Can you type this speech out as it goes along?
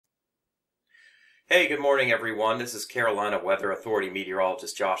Hey, good morning everyone. This is Carolina Weather Authority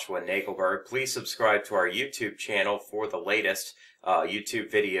meteorologist Joshua Nagelberg. Please subscribe to our YouTube channel for the latest YouTube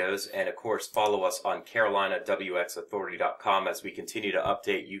videos, and of course follow us on carolinawxauthority.com as we continue to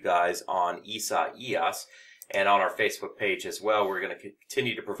update you guys on Isaias, and on our Facebook page as well. We're going to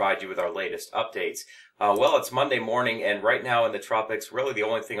continue to provide you with our latest updates. Well, it's Monday morning, and right now in the tropics, really the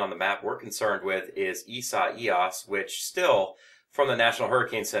only thing on the map we're concerned with is Isaias, which still, from the National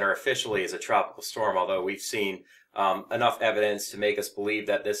Hurricane Center, officially is a tropical storm, although we've seen enough evidence to make us believe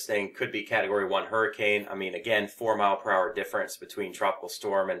that this thing could be Category 1 hurricane. I mean, again, 4-mile-per-hour difference between tropical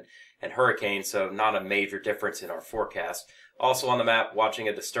storm and hurricane, so not a major difference in our forecast. Also on the map, watching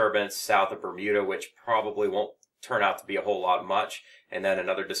a disturbance south of Bermuda, which probably won't turn out to be a whole lot much, and then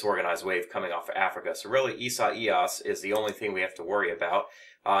another disorganized wave coming off of Africa. So really, Isaias is the only thing we have to worry about.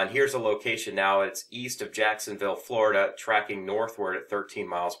 And here's a location now. It's east of Jacksonville, Florida, tracking northward at 13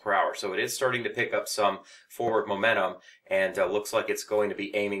 miles per hour. So it is starting to pick up some forward momentum, and looks like it's going to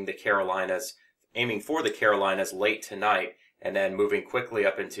be aiming for the Carolinas late tonight, and then moving quickly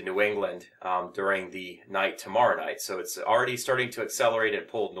up into New England during the night tomorrow night. So it's already starting to accelerate and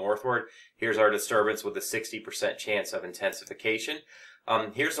pull northward. Here's our disturbance with a 60% chance of intensification.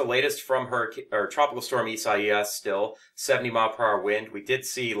 Here's the latest from Tropical Storm Isaias, still 70-mile-per-hour wind. We did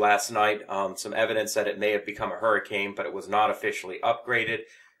see last night some evidence that it may have become a hurricane, but it was not officially upgraded.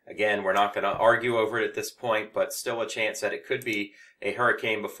 Again, we're not going to argue over it at this point, but still a chance that it could be a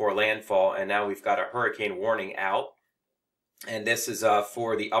hurricane before landfall. And now we've got a hurricane warning out. And this is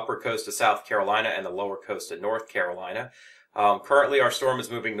for the upper coast of South Carolina and the lower coast of North Carolina. Currently, our storm is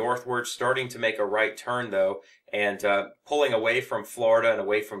moving northward, starting to make a right turn, though, and pulling away from Florida and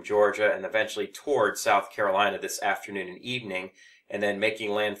away from Georgia and eventually toward South Carolina this afternoon and evening, and then making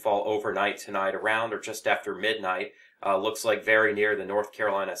landfall overnight tonight around or just after midnight. Looks like very near the North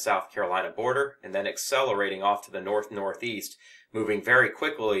Carolina-South Carolina border, and then accelerating off to the north-northeast, moving very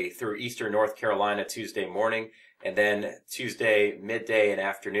quickly through eastern North Carolina Tuesday morning. And then Tuesday midday and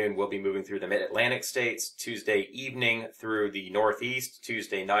afternoon, we'll be moving through the mid-Atlantic states. Tuesday evening through the northeast,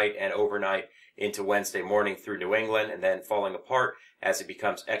 Tuesday night and overnight into Wednesday morning through New England, and then falling apart as it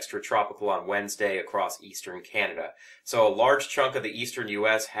becomes extratropical on Wednesday across eastern Canada. So a large chunk of the eastern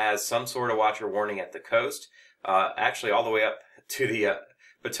U.S. has some sort of watch or warning at the coast. Actually, all the way up to the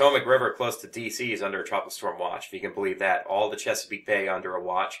Potomac River close to D.C. is under a tropical storm watch, if you can believe that. All the Chesapeake Bay under a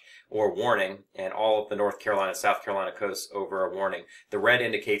watch or warning, and all of the North Carolina, South Carolina coasts over a warning. The red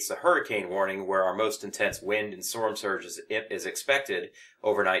indicates the hurricane warning, where our most intense wind and storm surge is expected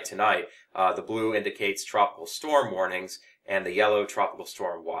overnight tonight. The blue indicates tropical storm warnings, and the yellow tropical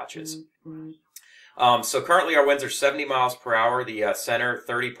storm watches. So currently our winds are 70 miles per hour. The center,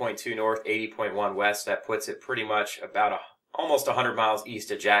 30.2 north, 80.1 west. That puts it pretty much about almost 100 miles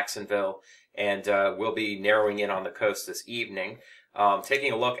east of Jacksonville, and we'll be narrowing in on the coast this evening.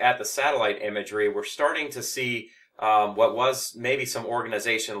 Taking a look at the satellite imagery, we're starting to see what was maybe some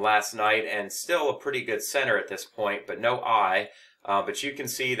organization last night, and still a pretty good center at this point, but no eye. But you can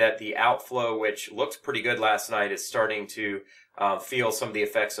see that the outflow, which looked pretty good last night, is starting to feel some of the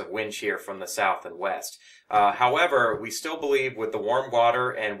effects of wind shear from the south and west. However, we still believe with the warm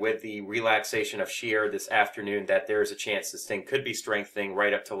water and with the relaxation of shear this afternoon that there is a chance this thing could be strengthening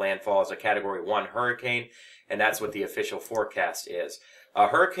right up to landfall as a Category 1 hurricane, and that's what the official forecast is.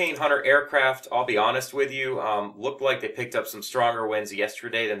 Hurricane Hunter aircraft, I'll be honest with you, looked like they picked up some stronger winds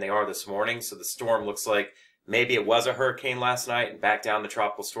yesterday than they are this morning, so the storm looks like maybe it was a hurricane last night and back down the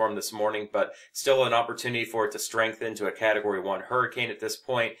tropical storm this morning, but still an opportunity for it to strengthen to a Category 1 hurricane at this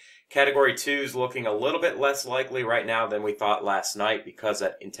point. Category 2 is looking a little bit less likely right now than we thought last night, because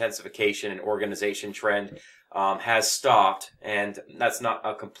that intensification and organization trend has stopped, and that's not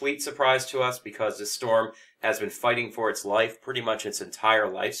a complete surprise to us because this storm has been fighting for its life pretty much its entire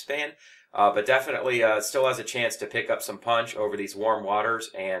lifespan. But definitely still has a chance to pick up some punch over these warm waters,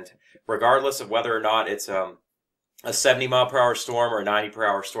 and regardless of whether or not it's a 70-mile-per-hour storm or a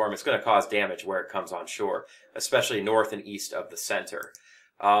 90-per-hour storm, it's going to cause damage where it comes on shore, especially north and east of the center.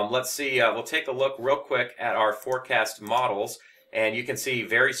 Let's see, we'll take a look real quick at our forecast models, and you can see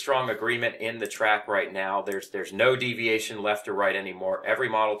very strong agreement in the track right now. There's no deviation left or right anymore. Every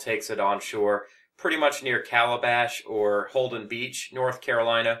model takes it onshore, pretty much near Calabash or Holden Beach, North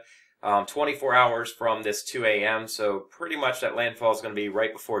Carolina. 24 hours from this 2 a.m., so pretty much that landfall is going to be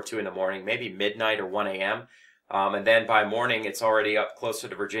right before 2 in the morning, maybe midnight or 1 a.m. And then by morning, it's already up close to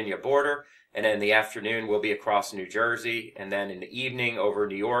the Virginia border, and then in the afternoon, we'll be across New Jersey, and then in the evening over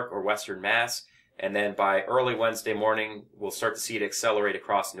New York or Western Mass, and then by early Wednesday morning, we'll start to see it accelerate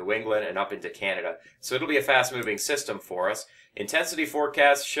across New England and up into Canada. So it'll be a fast-moving system for us. intensity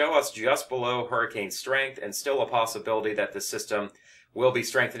forecasts show us just below hurricane strength, and still a possibility that the system will be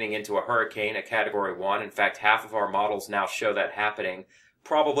strengthening into a hurricane, a Category 1. In fact, half of our models now show that happening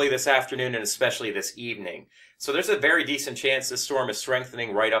probably this afternoon and especially this evening. So there's a very decent chance this storm is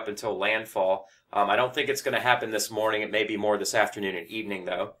strengthening right up until landfall. I don't think it's going to happen this morning. It may be more this afternoon and evening,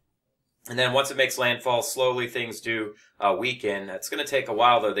 though. And then once it makes landfall, slowly things do weaken. It's going to take a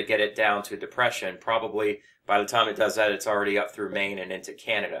while, though, to get it down to depression. Probably by the time it does that, it's already up through Maine and into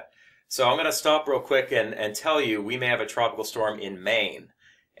Canada. So I'm going to stop real quick and tell you we may have a tropical storm in Maine.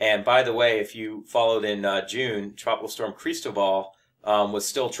 And by the way, if you followed in June, Tropical Storm Cristobal was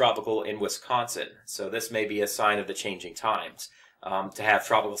still tropical in Wisconsin. So this may be a sign of the changing times to have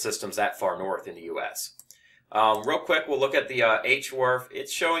tropical systems that far north in the U.S. Real quick, we'll look at the hwarf.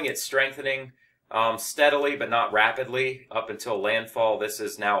 It's showing it's strengthening steadily but not rapidly up until landfall. This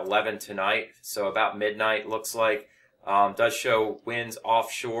is now 11 tonight, so about midnight looks like. Does show winds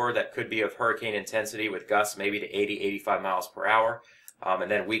offshore that could be of hurricane intensity with gusts maybe to 80-85 miles per hour.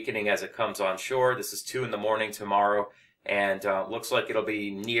 And then weakening as it comes on shore. This is 2 in the morning tomorrow, and looks like it'll be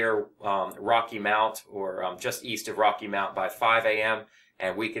near Rocky Mount or just east of Rocky Mount by 5 a.m.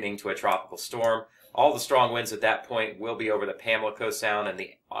 and weakening to a tropical storm. All the strong winds at that point will be over the Pamlico Sound and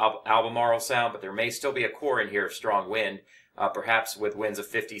the Albemarle Sound, but there may still be a core in here of strong wind, perhaps with winds of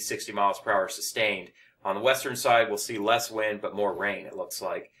 50-60 miles per hour sustained. On the western side, we'll see less wind but more rain, it looks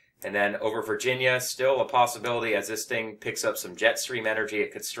like. And then over Virginia, still a possibility as this thing picks up some jet stream energy.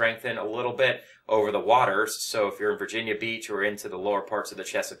 It could strengthen a little bit over the waters. So if you're in Virginia Beach or into the lower parts of the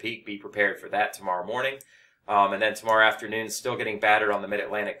Chesapeake, be prepared for that tomorrow morning. And then tomorrow afternoon, still getting battered on the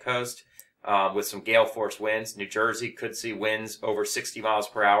mid-Atlantic coast with some gale force winds. New Jersey could see winds over 60 miles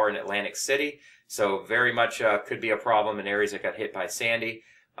per hour in Atlantic City. So very much could be a problem in areas that got hit by Sandy.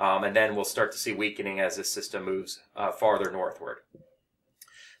 And then we'll start to see weakening as this system moves farther northward.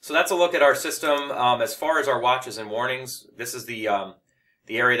 So that's a look at our system. As far as our watches and warnings, this is the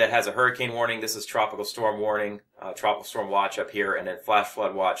area that has a hurricane warning. This is tropical storm warning, tropical storm watch up here, and then flash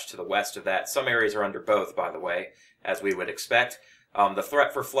flood watch to the west of that. Some areas are under both, by the way, as we would expect. The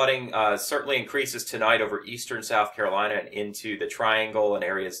threat for flooding certainly increases tonight over eastern South Carolina and into the Triangle and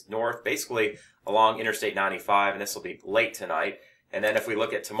areas north, basically along Interstate 95, and this will be late tonight. And then if we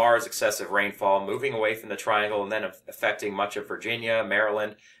look at tomorrow's excessive rainfall, moving away from the Triangle and then affecting much of Virginia,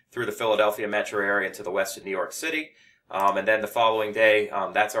 Maryland, through the Philadelphia metro area into the west of New York City. And then the following day,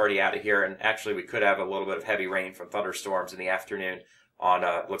 that's already out of here. And actually, we could have a little bit of heavy rain from thunderstorms in the afternoon on,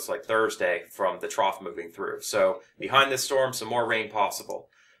 looks like Thursday, from the trough moving through. So behind this storm, some more rain possible.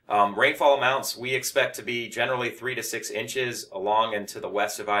 Rainfall amounts we expect to be generally 3 to 6 inches along and to the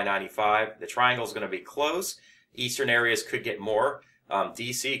west of I-95. The Triangle is going to be close. Eastern areas could get more.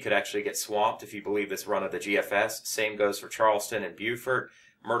 D.C. could actually get swamped if you believe this run of the GFS. Same goes for Charleston and Beaufort.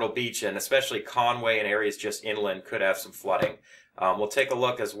 Myrtle Beach and especially Conway and areas just inland could have some flooding. We'll take a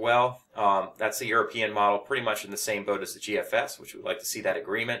look as well. That's the European model, pretty much in the same boat as the GFS, which we'd like to see that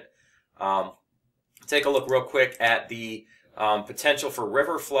agreement. Take a look real quick at the potential for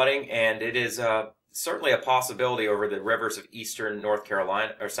river flooding, and it is certainly a possibility over the rivers of eastern North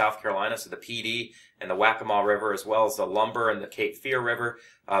Carolina or South Carolina, so the PD and the Waccamaw River, as well as the Lumber and the Cape Fear River.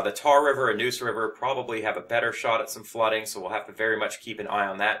 The Tar River and Neuse River probably have a better shot at some flooding, so we'll have to very much keep an eye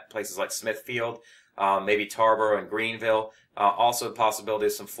on that. Places like Smithfield, maybe Tarboro and Greenville. Also the possibility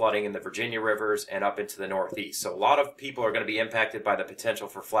of some flooding in the Virginia rivers and up into the northeast. So a lot of people are going to be impacted by the potential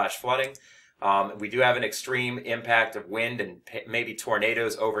for flash flooding. We do have an extreme impact of wind and maybe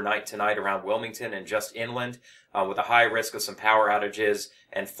tornadoes overnight tonight around Wilmington and just inland, with a high risk of some power outages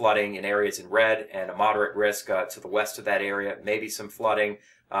and flooding in areas in red, and a moderate risk to the west of that area. Maybe some flooding,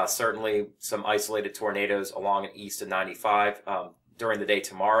 certainly some isolated tornadoes along and east of 95 during the day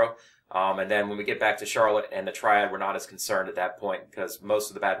tomorrow. And then when we get back to Charlotte and the Triad, we're not as concerned at that point because most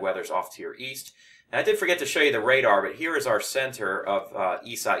of the bad weather's off to your east. And I did forget to show you the radar, but here is our center of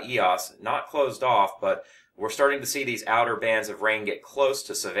Isaias, not closed off, but we're starting to see these outer bands of rain get close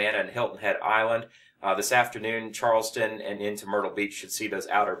to Savannah and Hilton Head Island. This afternoon, Charleston and into Myrtle Beach should see those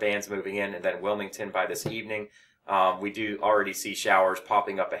outer bands moving in, and then Wilmington by this evening. We do already see showers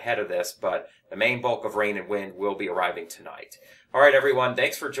popping up ahead of this, but the main bulk of rain and wind will be arriving tonight. All right, everyone,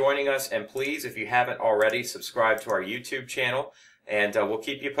 thanks for joining us, and please, if you haven't already, subscribe to our YouTube channel. And we'll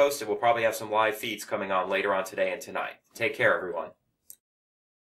keep you posted. We'll probably have some live feeds coming on later on today and tonight. Take care, everyone.